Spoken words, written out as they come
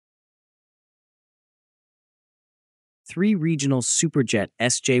Three regional Superjet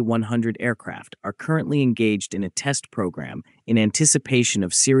SJ-100 aircraft are currently engaged in a test program in anticipation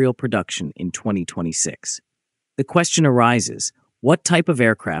of serial production in 2026. The question arises, what type of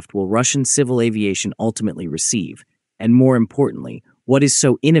aircraft will Russian civil aviation ultimately receive? And more importantly, what is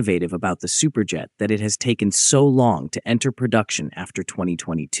so innovative about the Superjet that it has taken so long to enter production after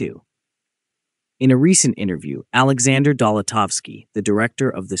 2022? In a recent interview, Alexander Dolatovsky, the director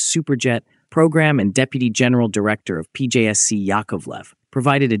of the Superjet program and deputy general director of PJSC Yakovlev,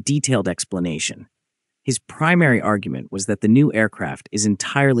 provided a detailed explanation. His primary argument was that the new aircraft is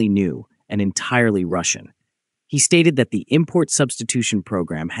entirely new and entirely Russian. He stated that the import substitution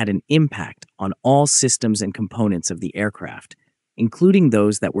program had an impact on all systems and components of the aircraft, including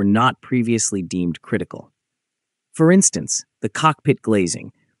those that were not previously deemed critical. For instance, the cockpit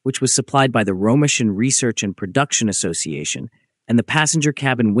glazing, which was supplied by the Russian Research and Production Association, and the passenger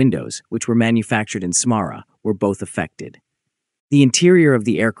cabin windows, which were manufactured in Samara, were both affected. The interior of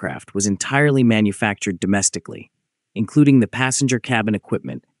the aircraft was entirely manufactured domestically, including the passenger cabin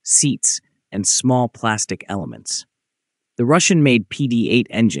equipment, seats, and small plastic elements. The Russian-made PD-8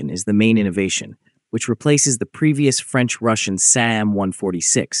 engine is the main innovation, which replaces the previous French-Russian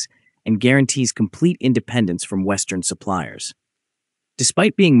SAM-146 and guarantees complete independence from Western suppliers.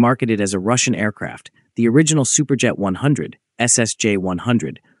 Despite being marketed as a Russian aircraft, the original Superjet 100,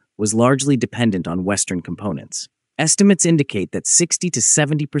 SSJ-100, was largely dependent on Western components. Estimates indicate that 60 to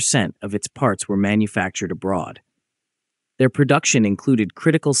 70% of its parts were manufactured abroad. Their production included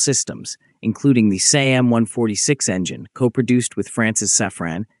critical systems, including the SAM-146 engine, co-produced with France's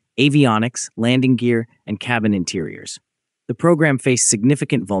Safran, avionics, landing gear, and cabin interiors. The program faced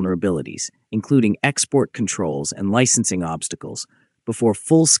significant vulnerabilities, including export controls and licensing obstacles, before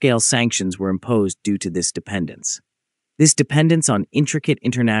full-scale sanctions were imposed due to this dependence. This dependence on intricate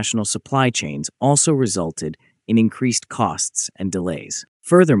international supply chains also resulted in increased costs and delays.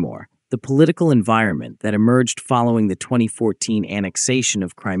 Furthermore, the political environment that emerged following the 2014 annexation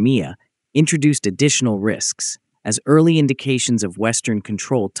of Crimea introduced additional risks, as early indications of Western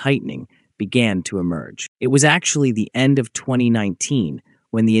control tightening began to emerge. It was actually the end of 2019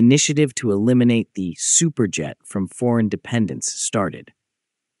 when the initiative to eliminate the Superjet from foreign dependence started.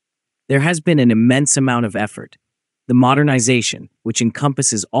 There has been an immense amount of effort. The modernization, which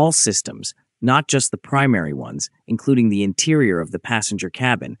encompasses all systems, not just the primary ones, including the interior of the passenger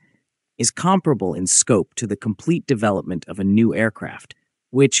cabin, is comparable in scope to the complete development of a new aircraft,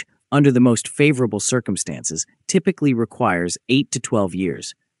 which, under the most favorable circumstances, typically requires 8 to 12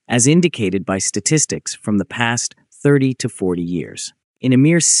 years, as indicated by statistics from the past 30 to 40 years. In a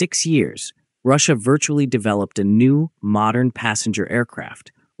mere 6 years, Russia virtually developed a new, modern passenger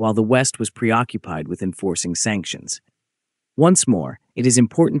aircraft, while the West was preoccupied with enforcing sanctions. Once more, it is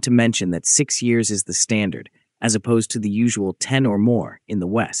important to mention that 6 years is the standard, as opposed to the usual 10 or more in the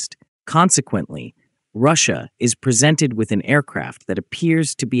West. Consequently, Russia is presented with an aircraft that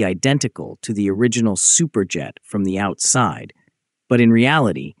appears to be identical to the original Superjet from the outside, but in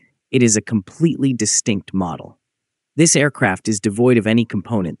reality, it is a completely distinct model. This aircraft is devoid of any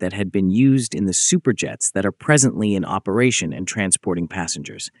component that had been used in the Superjets that are presently in operation and transporting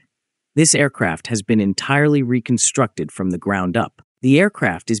passengers. This aircraft has been entirely reconstructed from the ground up. The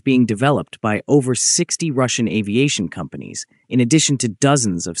aircraft is being developed by over 60 Russian aviation companies, in addition to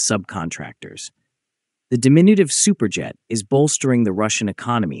dozens of subcontractors. The diminutive Superjet is bolstering the Russian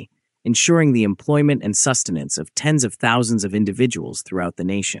economy, ensuring the employment and sustenance of tens of thousands of individuals throughout the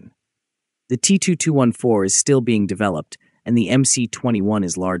nation. The T-2214 is still being developed, and the MC-21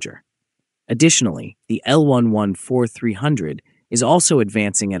 is larger. Additionally, the L-114300 is also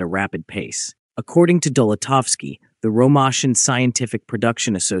advancing at a rapid pace. According to Dolatovsky, the Russian Scientific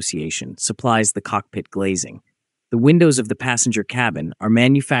Production Association supplies the cockpit glazing. The windows of the passenger cabin are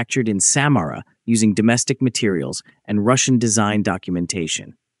manufactured in Samara using domestic materials and Russian design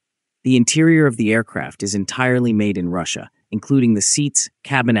documentation. The interior of the aircraft is entirely made in Russia, including the seats,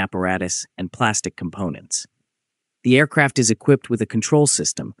 cabin apparatus, and plastic components. The aircraft is equipped with a control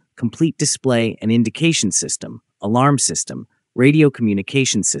system, complete display and indication system, alarm system, radio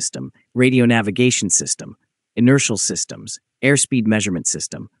communication system, radio navigation system, inertial systems, airspeed measurement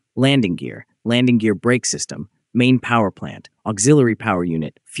system, landing gear brake system, main power plant, auxiliary power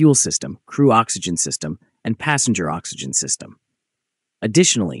unit, fuel system, crew oxygen system, and passenger oxygen system.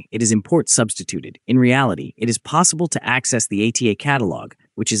 Additionally, it is import substituted. In reality, it is possible to access the ATA catalog,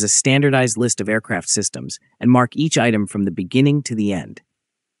 which is a standardized list of aircraft systems, and mark each item from the beginning to the end.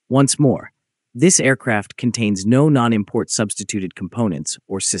 Once more, this aircraft contains no non-import substituted components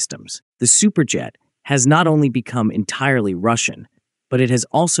or systems. The Superjet has not only become entirely Russian, but it has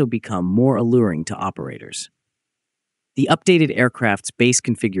also become more alluring to operators. The updated aircraft's base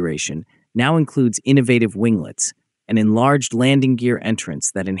configuration now includes innovative winglets, an enlarged landing gear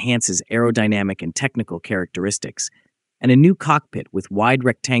entrance that enhances aerodynamic and technical characteristics, and a new cockpit with wide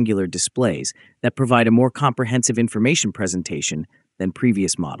rectangular displays that provide a more comprehensive information presentation than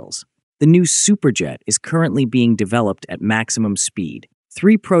previous models. The new Superjet is currently being developed at maximum speed.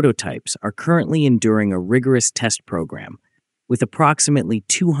 3 prototypes are currently enduring a rigorous test program, with approximately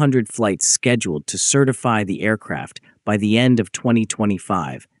 200 flights scheduled to certify the aircraft by the end of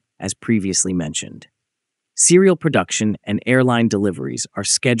 2025, as previously mentioned. Serial production and airline deliveries are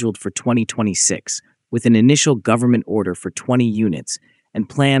scheduled for 2026, with an initial government order for 20 units and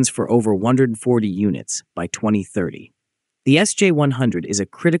plans for over 140 units by 2030. The SJ-100 is a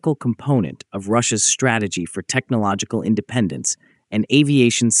critical component of Russia's strategy for technological independence and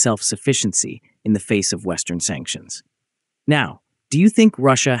aviation self-sufficiency in the face of Western sanctions. Now, do you think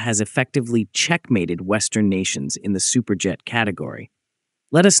Russia has effectively checkmated Western nations in the Superjet category?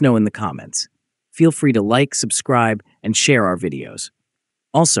 Let us know in the comments. Feel free to like, subscribe, and share our videos.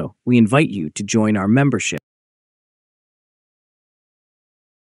 Also, we invite you to join our membership